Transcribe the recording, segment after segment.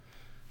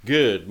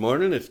Good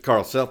morning. It's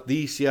Carl Self,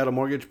 the Seattle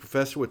Mortgage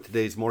Professor, with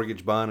today's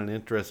mortgage bond and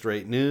interest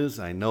rate news.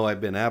 I know I've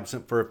been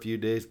absent for a few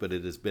days, but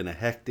it has been a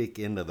hectic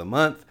end of the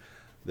month.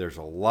 There's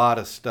a lot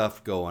of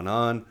stuff going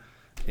on,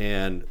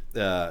 and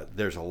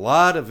there's a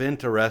lot of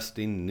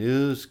interesting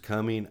news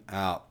coming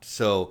out.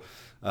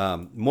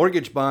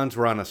 Mortgage bonds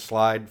were on a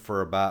slide for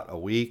about a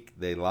week.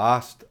 They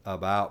lost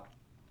about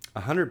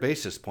 100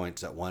 basis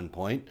points at one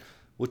point,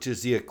 which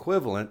is the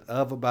equivalent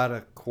of about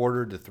a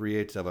quarter to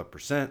three-eighths of a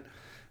percent.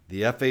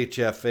 The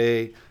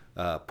FHFA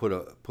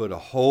put a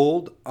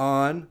hold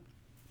on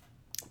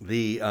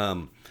the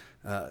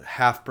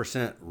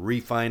 0.5%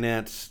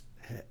 refinance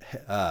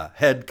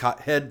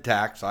head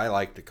tax, I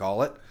like to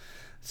call it.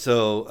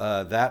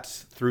 So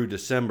that's through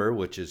December,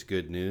 which is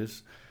good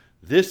news.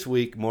 This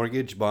week,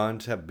 mortgage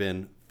bonds have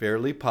been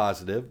fairly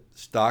positive.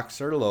 Stocks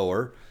are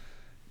lower,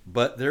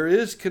 but there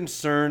is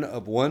concern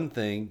of one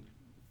thing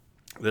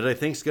that I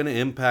think is going to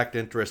impact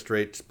interest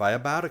rates by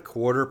about a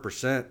quarter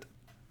percent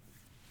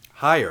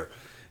higher.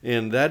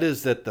 And that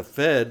is that the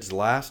Feds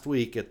last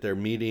week at their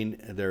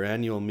meeting, their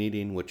annual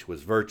meeting, which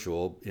was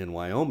virtual in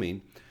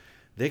Wyoming,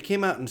 they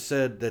came out and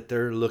said that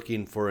they're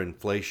looking for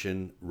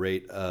inflation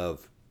rate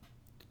of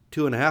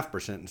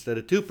 2.5% instead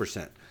of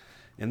 2%.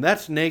 And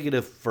that's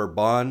negative for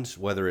bonds,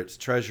 whether it's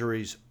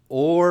treasuries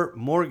or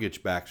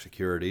mortgage-backed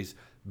securities,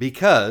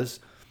 because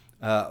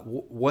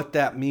what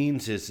that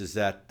means is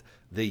that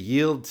the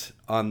yields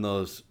on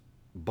those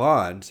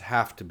bonds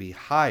have to be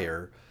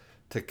higher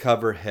to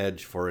cover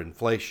hedge for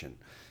inflation.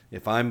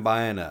 If I'm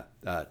buying a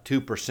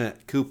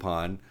 2%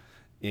 coupon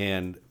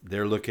and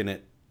they're looking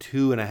at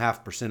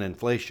 2.5%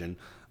 inflation,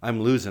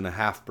 I'm losing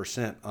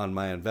 0.5% on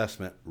my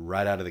investment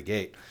right out of the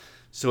gate.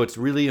 So it's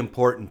really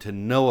important to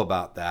know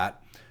about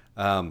that.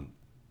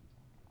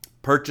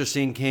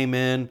 Purchasing came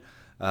in.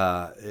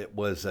 It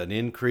was an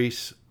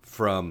increase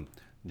from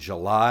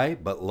July,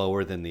 but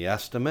lower than the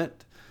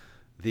estimate.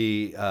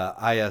 The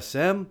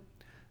ISM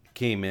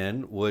came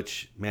in,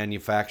 which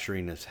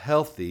manufacturing is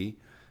healthy,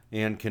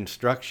 and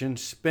construction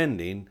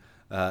spending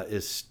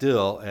is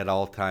still at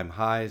all-time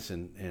highs,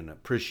 and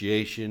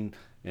appreciation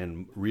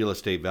and real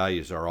estate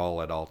values are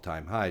all at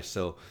all-time highs.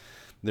 So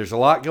there's a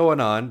lot going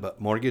on, but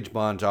mortgage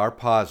bonds are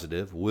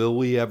positive. Will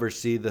we ever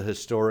see the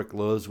historic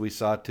lows we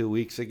saw 2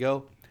 weeks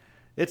ago?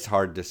 It's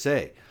hard to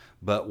say,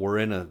 but we're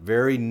in a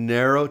very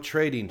narrow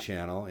trading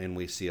channel and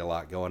we see a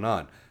lot going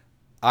on.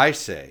 I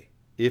say,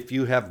 if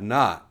you have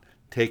not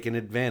taken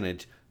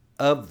advantage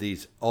of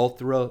these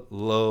ultra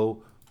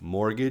low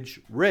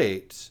mortgage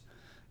rates,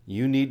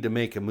 you need to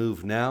make a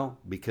move now,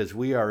 because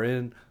we are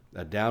in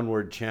a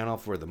downward channel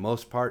for the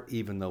most part,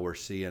 even though we're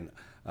seeing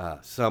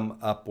some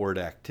upward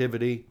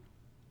activity.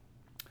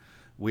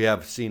 We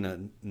have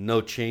seen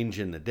no change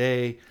in the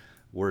day.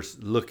 We're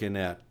looking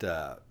at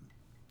the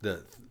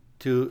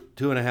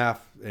 2.5%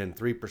 and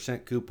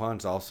 3%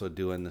 coupons also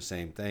doing the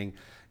same thing,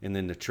 and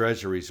then the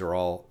treasuries are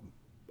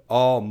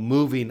all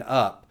moving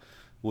up,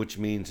 which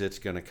means it's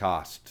going to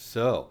cost.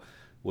 So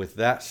with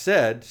that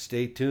said,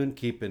 stay tuned,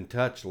 keep in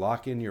touch,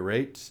 lock in your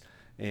rates,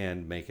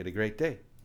 and make it a great day.